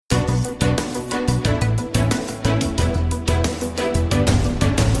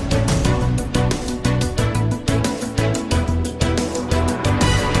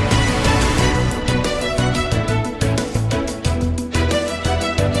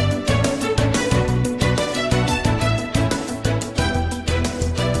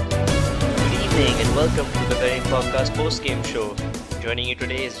welcome to the Bavarian Podcast Postgame Show. Joining you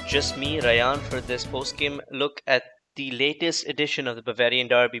today is just me, Ryan, for this postgame look at the latest edition of the Bavarian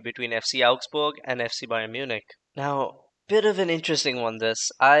Derby between FC Augsburg and FC Bayern Munich. Now, bit of an interesting one, this.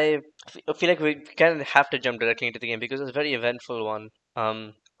 I feel like we kind of have to jump directly into the game because it's a very eventful one.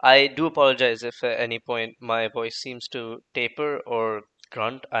 I do apologize if at any point my voice seems to taper or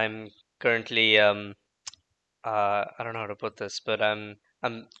grunt. I'm currently I don't know how to put this, but I'm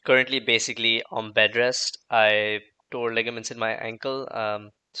currently basically on bed rest. I tore ligaments in my ankle,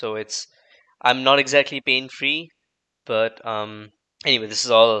 so I'm not exactly pain free, but anyway, this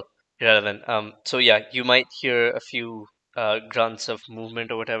is all irrelevant. So yeah, you might hear a few grunts of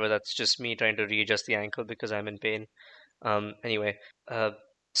movement or whatever. That's just me trying to readjust the ankle because I'm in pain. Anyway, uh,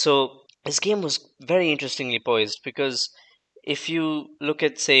 so this game was very interestingly poised because if you look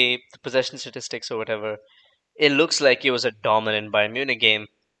at, say, the possession statistics or whatever, it looks like it was a dominant Bayern Munich game,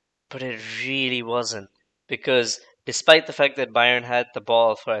 but it really wasn't. Because despite the fact that Bayern had the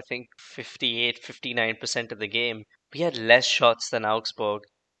ball for, I think, 58, 59% of the game, we had less shots than Augsburg,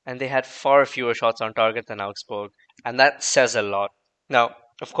 and they had far fewer shots on target than Augsburg, and that says a lot. Now,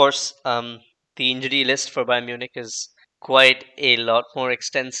 of course, the injury list for Bayern Munich is quite a lot more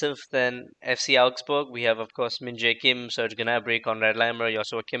extensive than FC Augsburg. We have, of course, Min Jae Kim, Serge Gnabry, Konrad Laimer,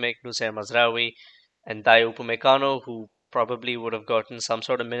 Joshua Kimmich, Nusayr Mazraoui, and Dai Upamecano, who probably would have gotten some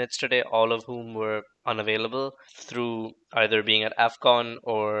sort of minutes today, all of whom were unavailable through either being at AFCON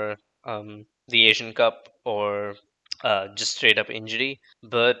or the Asian Cup or just straight up injury.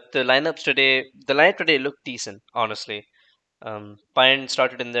 But the lineup today looked decent, honestly. Bayern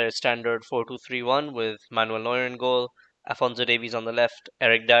started in their standard 4-2-3-1 with Manuel Neuer in goal, Afonso Davies on the left,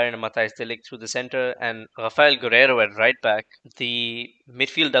 Eric Dyer and Matthijs de Ligt through the center, and Rafael Guerreiro at right back. The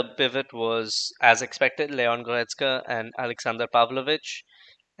midfield double pivot was, as expected, Leon Goretzka and Alexander Pavlovic.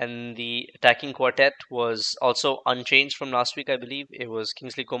 And the attacking quartet was also unchanged from last week, I believe. It was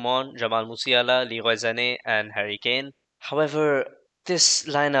Kingsley Coman, Jamal Musiala, Leroy Sané, and Harry Kane. However, this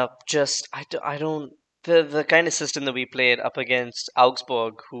lineup just I don't the kind of system that we played up against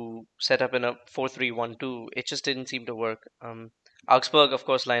Augsburg, who set up in a 4-3-1-2, it just didn't seem to work. Augsburg, of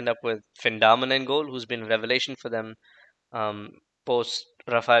course, lined up with Finn Dahmen in goal, who's been a revelation for them um, post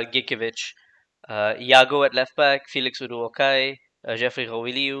Rafael Gikiewicz. Iago at left back, Felix Uduokai, Jeffrey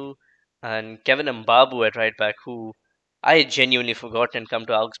Roviliu, and Kevin Mbabu at right back, who I had genuinely forgotten come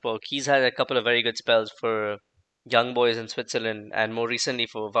to Augsburg. He's had a couple of very good spells for young boys in Switzerland and more recently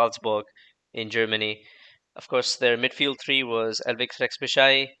for Salzburg in Germany. Of course, their midfield three was Elvik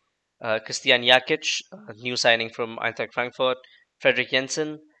Rexbechai, Christian Jakic, a new signing from Eintracht Frankfurt, Frederick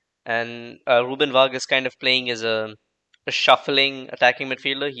Jensen, and Ruben Vargas kind of playing as a shuffling attacking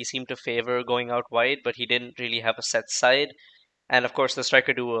midfielder. He seemed to favor going out wide, but he didn't really have a set side. And of course, the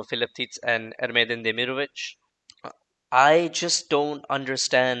striker duo Filip Tietz and Ermedin Demirovic. I just don't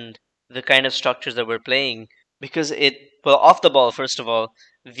understand the kind of structures that we're playing because well, off the ball, first of all,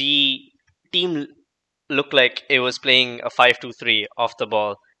 the team looked like it was playing a 5-2-3 off the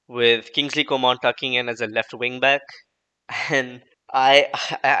ball with Kingsley Coman tucking in as a left wing back. And I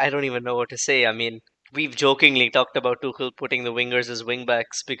don't even know what to say. I mean, we've jokingly talked about Tuchel putting the wingers as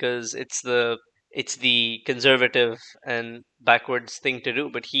wingbacks because it's the conservative and backwards thing to do,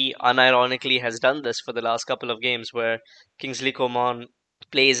 but he unironically has done this for the last couple of games where Kingsley Coman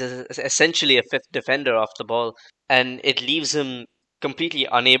plays as essentially a fifth defender off the ball, and it leaves him completely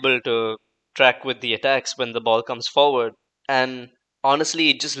unable to track with the attacks when the ball comes forward. And honestly,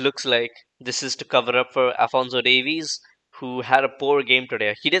 it just looks like this is to cover up for Afonso Davies, who had a poor game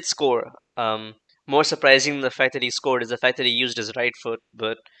today. He did score. More surprising than the fact that he scored is the fact that he used his right foot,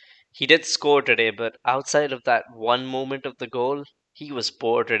 but he did score today, but outside of that one moment of the goal, he was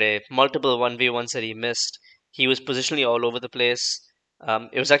poor today. Multiple 1v1s that he missed. He was positionally all over the place.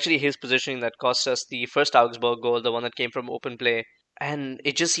 It was actually his positioning that cost us the first Augsburg goal, the one that came from open play. And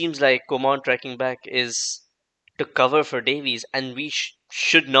it just seems like Coman tracking back is to cover for Davies, and we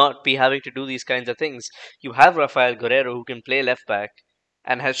should not be having to do these kinds of things. You have Rafael Guerreiro who can play left back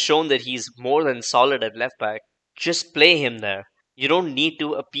and has shown that he's more than solid at left back. Just play him there. You don't need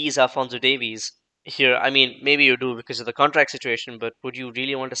to appease Alfonso Davies here. I mean, maybe you do because of the contract situation, but would you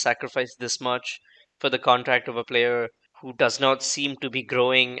really want to sacrifice this much for the contract of a player who does not seem to be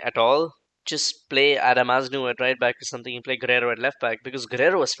growing at all? Just play Adam Asnu at right back or something and play Guerrero at left back because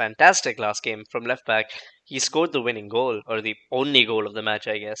Guerrero was fantastic last game from left back. He scored the winning goal, or the only goal of the match,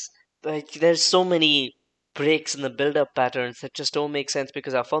 I guess. Like, there's so many breaks in the build-up patterns that just don't make sense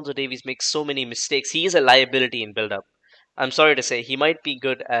because Alfonso Davies makes so many mistakes. He is a liability in build-up. I'm sorry to say, he might be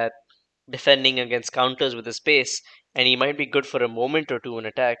good at defending against counters with his pace, and he might be good for a moment or two in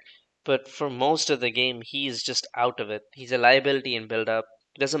attack. but for most of the game, he's just out of it. He's a liability in build up.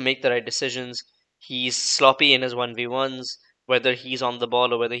 He doesn't make the right decisions. He's sloppy in his 1v1s, whether he's on the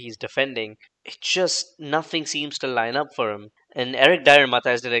ball or whether he's defending. It just, nothing seems to line up for him. And Eric Dyer and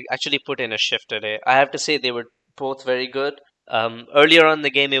Matthias did actually put in a shift today. I have to say they were both very good. Earlier on in the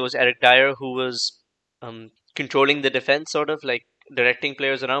game, it was Eric Dyer who was controlling the defense, sort of like directing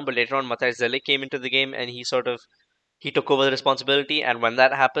players around. But later on, Matthias Zelik came into the game and he took over the responsibility. And when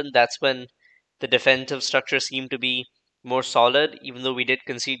that happened, that's when the defensive structure seemed to be more solid. Even though we did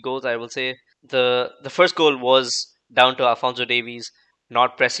concede goals, I will say the first goal was down to Alfonso Davies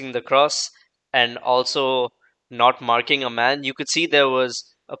not pressing the cross and also not marking a man. You could see there was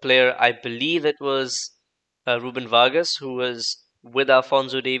a player, I believe it was Ruben Vargas, who was with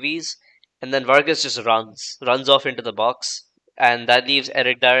Alfonso Davies, and then Vargas just runs off into the box, and that leaves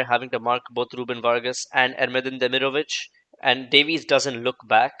Eric Dyer having to mark both Ruben Vargas and Ermedin Demirovic, and Davies doesn't look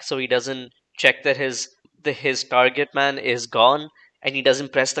back, so he doesn't check that his target man is gone, and he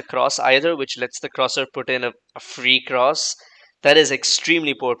doesn't press the cross either, which lets the crosser put in a free cross. That is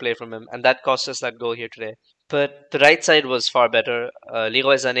extremely poor play from him, and that cost us that goal here today. But the right side was far better.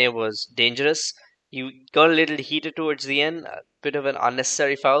 Leroy Sané was dangerous. He got a little heated towards the end, a bit of an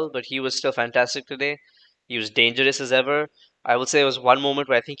unnecessary foul, but he was still fantastic today. He was dangerous as ever. I would say there was one moment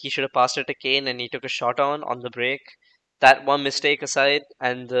where I think he should have passed it to Kane and he took a shot on the break. That one mistake aside,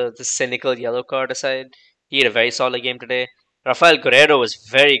 and the cynical yellow card aside, he had a very solid game today. Rafael Guerrero was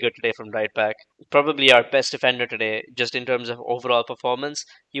very good today from right back. Probably our best defender today, just in terms of overall performance.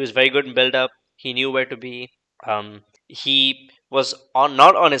 He was very good in build up. He knew where to be. He was on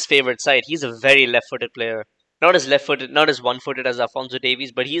not on his favorite side. He's a very left-footed player. Not as one-footed as Alfonso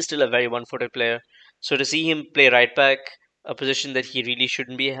Davies, but he's still a very one-footed player. So to see him play right back, a position that he really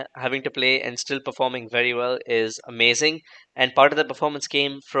shouldn't be having to play and still performing very well is amazing. And part of that performance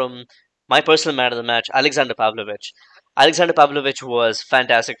came from my personal man of the match, Alexander Pavlovich. Alexander Pavlovich was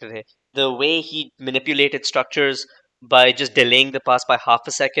fantastic today. The way he manipulated structures by just delaying the pass by half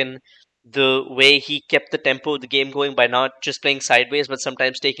a second, the way he kept the tempo of the game going by not just playing sideways but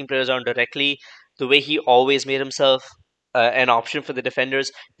sometimes taking players on directly, the way he always made himself an option for the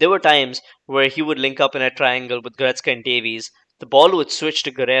defenders. There were times where he would link up in a triangle with Goretzka and Davies. The ball would switch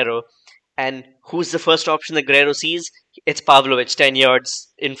to Guerrero, and who's the first option that Guerrero sees? It's Pavlovich, 10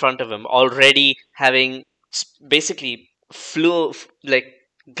 yards in front of him, already having basically like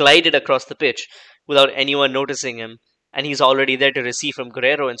glided across the pitch without anyone noticing him, and he's already there to receive from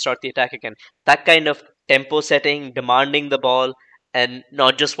Guerrero and start the attack again. That kind of tempo setting, demanding the ball, and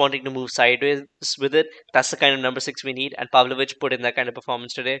not just wanting to move sideways with it, that's the kind of number six we need, and Pavlovich put in that kind of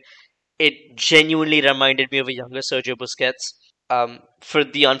performance today. It genuinely reminded me of a younger Sergio Busquets. For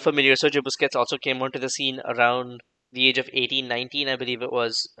the unfamiliar, Sergio Busquets also came onto the scene around the age of 18, 19, I believe it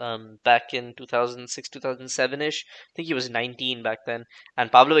was, back in 2006, 2007-ish. I think he was 19 back then.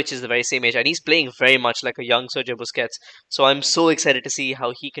 And Pavlovich is the very same age, and he's playing very much like a young Sergio Busquets. So I'm so excited to see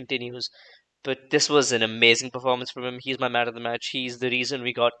how he continues. But this was an amazing performance from him. He's my man of the match. He's the reason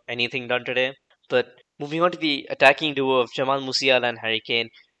we got anything done today. But moving on to the attacking duo of Jamal Musiala and Harry Kane,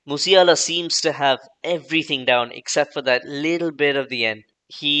 Musiala seems to have everything down except for that little bit of the end.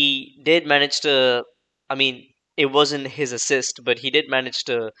 He did manage to, I mean, it wasn't his assist, but he did manage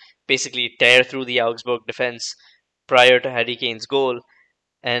to basically tear through the Augsburg defense prior to Harry Kane's goal.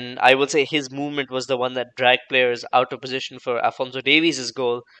 And I would say his movement was the one that dragged players out of position for Alfonso Davies'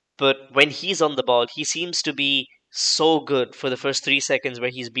 goal. But when he's on the ball, he seems to be so good for the first 3 seconds where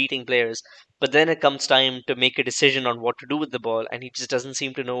he's beating players. But then it comes time to make a decision on what to do with the ball, and he just doesn't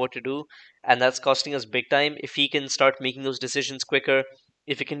seem to know what to do. And that's costing us big time. If he can start making those decisions quicker,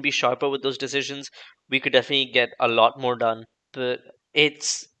 if he can be sharper with those decisions, we could definitely get a lot more done. But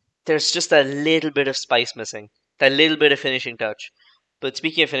it's there's just a little bit of spice missing, that little bit of finishing touch. But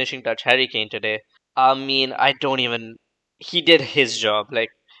speaking of finishing touch, Harry Kane today, I mean, I don't even. He did his job. Like,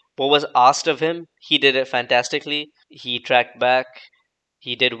 what was asked of him, he did it fantastically. He tracked back.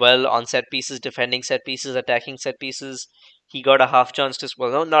 He did well on set pieces, defending set pieces, attacking set pieces. He got a half chance to.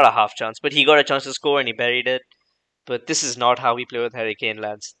 Well, no, not a half chance, but he got a chance to score and he buried it. But this is not how we play with Harry Kane,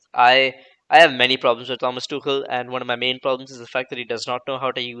 lads. I have many problems with Thomas Tuchel, and one of my main problems is the fact that he does not know how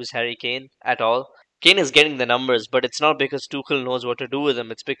to use Harry Kane at all. Kane is getting the numbers, but it's not because Tuchel knows what to do with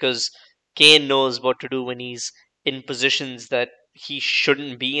him. It's because Kane knows what to do when he's in positions that he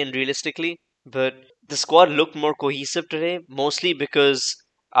shouldn't be in realistically. But the squad looked more cohesive today, mostly because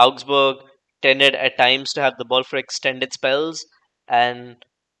Augsburg tended at times to have the ball for extended spells, and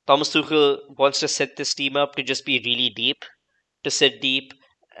Thomas Tuchel wants to set this team up to just be really deep, to sit deep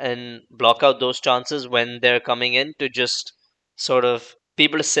and block out those chances when they're coming in, to just sort of be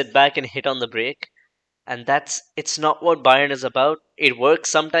able to sit back and hit on the break. And it's not what Bayern is about. It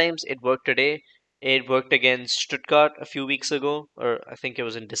works sometimes. It worked today. It worked against Stuttgart a few weeks ago, or I think it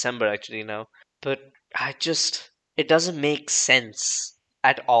was in December actually now. But it doesn't make sense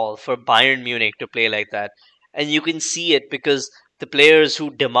at all for Bayern Munich to play like that. And you can see it because the players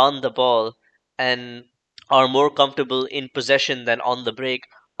who demand the ball and are more comfortable in possession than on the break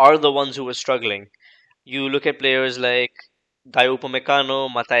are the ones who are struggling. You look at players like Dayo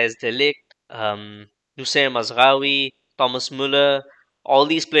Upamecano, Matthias de Ligt, Nusayr Mazraoui, Thomas Müller, all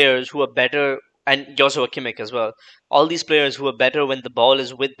these players who are better, and Joshua Kimmich as well. All these players who are better when the ball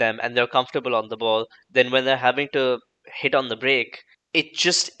is with them and they're comfortable on the ball than when they're having to hit on the break.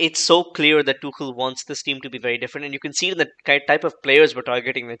 It's so clear that Tuchel wants this team to be very different, and you can see it in the type of players we're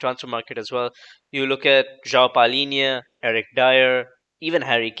targeting in the transfer market as well. You look at João Palhinha, Eric Dyer, even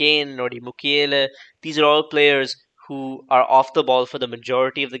Harry Kane, Nordi Mukiele. These are all players who are off the ball for the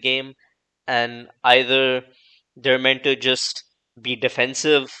majority of the game, and either they're meant to just be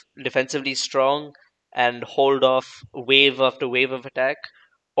defensively strong and hold off wave after wave of attack,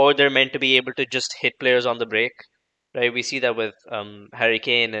 or they're meant to be able to just hit players on the break. Right, we see that with Harry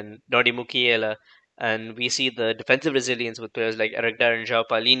Kane and Nordi Mukiela, and we see the defensive resilience with players like Eric Dyer and João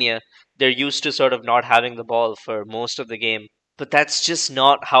Palhinha. They're used to sort of not having the ball for most of the game, but that's just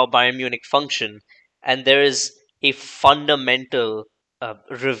not how Bayern Munich function. And there is a fundamental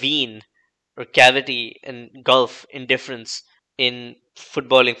ravine or cavity and gulf in difference in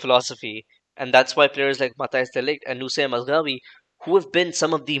footballing philosophy. And that's why players like Matthijs de Ligt and Nusayr Mazraoui, who have been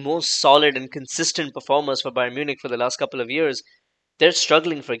some of the most solid and consistent performers for Bayern Munich for the last couple of years, they're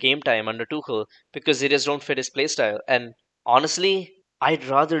struggling for game time under Tuchel because they just don't fit his playstyle. And honestly, I'd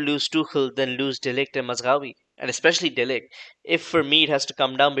rather lose Tuchel than lose De Ligt and Mazraoui, and especially De Ligt. If for me it has to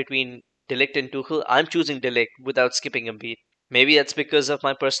come down between De Ligt and Tuchel, I'm choosing De Ligt without skipping a beat. Maybe that's because of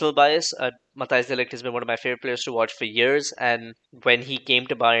my personal bias. Matthijs de Ligt has been one of my favorite players to watch for years, and when he came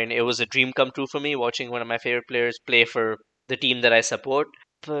to Bayern, it was a dream come true for me watching one of my favorite players play for the team that I support.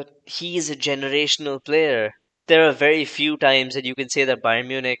 But he is a generational player. There are very few times that you can say that Bayern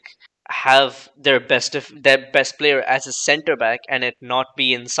Munich have their best player as a centre back and it not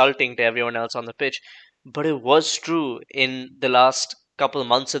be insulting to everyone else on the pitch. But it was true in the last couple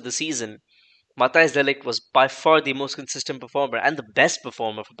months of the season. Matthijs de Ligt was by far the most consistent performer and the best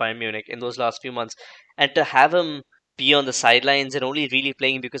performer for Bayern Munich in those last few months. And to have him be on the sidelines and only really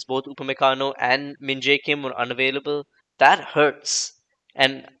playing because both Upamecano and Min Jae Kim were unavailable, that hurts.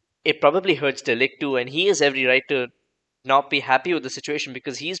 And it probably hurts de Ligt too. And he has every right to not be happy with the situation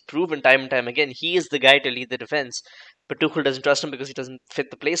because he's proven time and time again he is the guy to lead the defense. But Tuchel doesn't trust him because he doesn't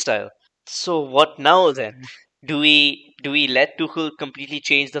fit the playstyle. So what now then? Do we let Tuchel completely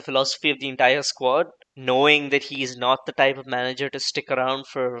change the philosophy of the entire squad, knowing that he's not the type of manager to stick around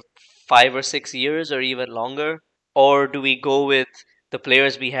for 5 or 6 years or even longer? Or do we go with the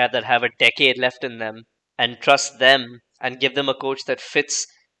players we have that have a decade left in them and trust them and give them a coach that fits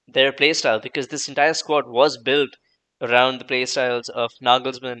their playstyle? Because this entire squad was built around the playstyles of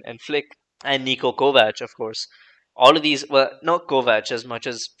Nagelsmann and Flick and Niko Kovac, of course. All of these, well, not Kovac as much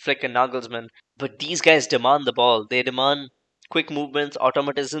as Flick and Nagelsmann, but these guys demand the ball. They demand quick movements,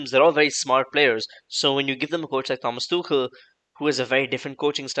 automatisms. They're all very smart players. So when you give them a coach like Thomas Tuchel, who has a very different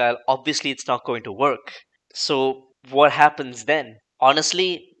coaching style, obviously it's not going to work. So what happens then?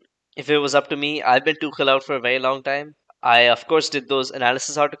 Honestly, if it was up to me, I've been Tuchel out for a very long time. I, of course, did those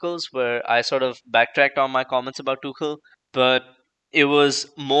analysis articles where I sort of backtracked on my comments about Tuchel, but it was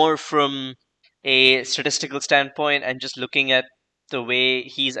more from a statistical standpoint and just looking at the way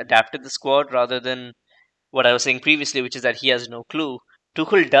he's adapted the squad rather than what I was saying previously, which is that he has no clue.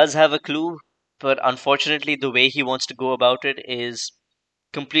 Tuchel does have a clue, but unfortunately, the way he wants to go about it is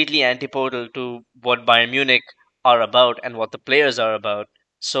completely antipodal to what Bayern Munich are about and what the players are about.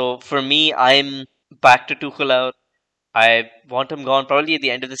 So for me, I'm back to Tuchel out. I want him gone probably at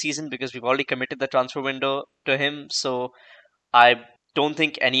the end of the season because we've already committed the transfer window to him. So I don't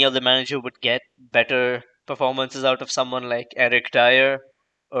think any other manager would get better performances out of someone like Eric Dyer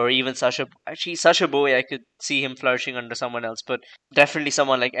or even Sasha. Actually, Sasha Boy, I could see him flourishing under someone else, but definitely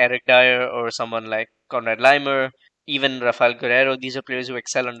someone like Eric Dyer or someone like Konrad Leimer, even Rafael Guerrero. These are players who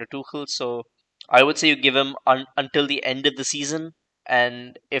excel under Tuchel. So I would say you give him until the end of the season.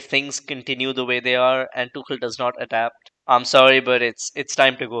 And if things continue the way they are and Tuchel does not adapt, I'm sorry, but it's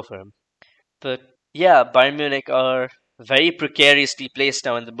time to go for him. But yeah, Bayern Munich are very precariously placed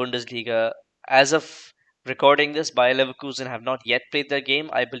now in the Bundesliga. As of recording this, Bayer Leverkusen have not yet played their game.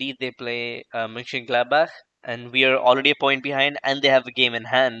 I believe they play Mönchengladbach, and we are already a point behind, and they have a game in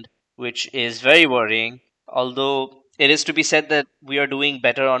hand, which is very worrying. Although it is to be said that we are doing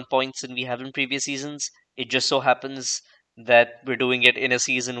better on points than we have in previous seasons. It just so happens that we're doing it in a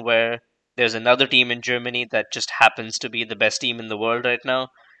season where there's another team in Germany that just happens to be the best team in the world right now.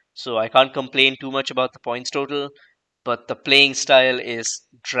 So I can't complain too much about the points total, but the playing style is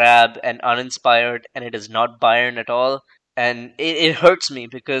drab and uninspired, and it is not Bayern at all. And it hurts me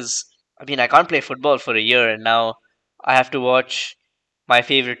because, I mean, I can't play football for a year, and now I have to watch my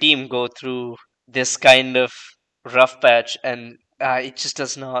favorite team go through this kind of rough patch, and it just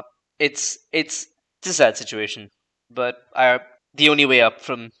does not. It's a sad situation, but the only way up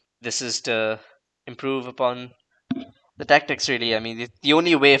from this is to improve upon the tactics. Really, I mean, the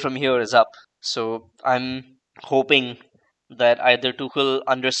only way from here is up. So I'm hoping that either Tuchel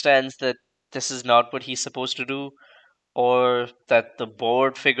understands that this is not what he's supposed to do, or that the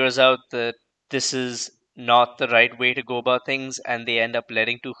board figures out that this is not the right way to go about things and they end up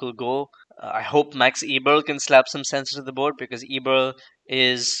letting Tuchel go. I hope Max Eberl can slap some sense into the board because Eberl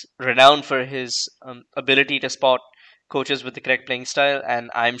is renowned for his ability to spot coaches with the correct playing style, and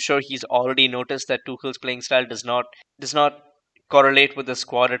I'm sure he's already noticed that Tuchel's playing style does not correlate with the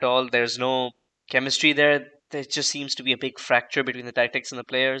squad at all. There's no chemistry there. There just seems to be a big fracture between the tactics and the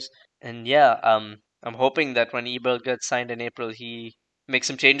players. And yeah, I'm hoping that when Eberl gets signed in April, he makes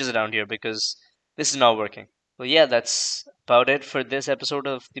some changes around here because this is not working. Well, yeah, that's about it for this episode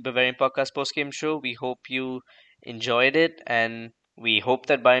of the Bavarian Podcast Postgame Show. We hope you enjoyed it, and we hope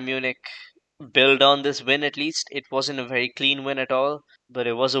that Bayern Munich build on this win at least. It wasn't a very clean win at all, but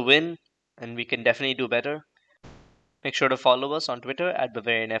it was a win, and we can definitely do better. Make sure to follow us on Twitter at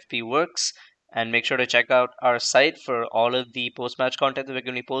BavarianFPWorks, and make sure to check out our site for all of the post-match content that we're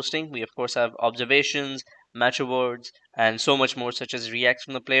going to be posting. We of course have observations, match awards, and so much more, such as reacts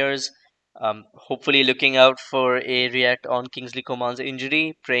from the players. Hopefully, looking out for a react on Kingsley Coman's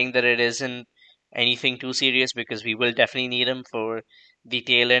injury, praying that it isn't anything too serious because we will definitely need him for the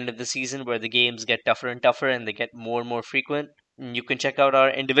tail end of the season where the games get tougher and tougher and they get more and more frequent. You can check out our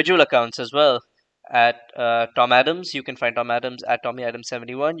individual accounts as well at Tom Adams. You can find Tom Adams at Tommy Adams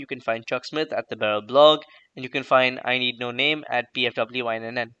 71. You can find Chuck Smith at the Barrel Blog, and you can find I Need No Name at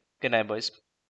PFWYNNN. Good night, boys.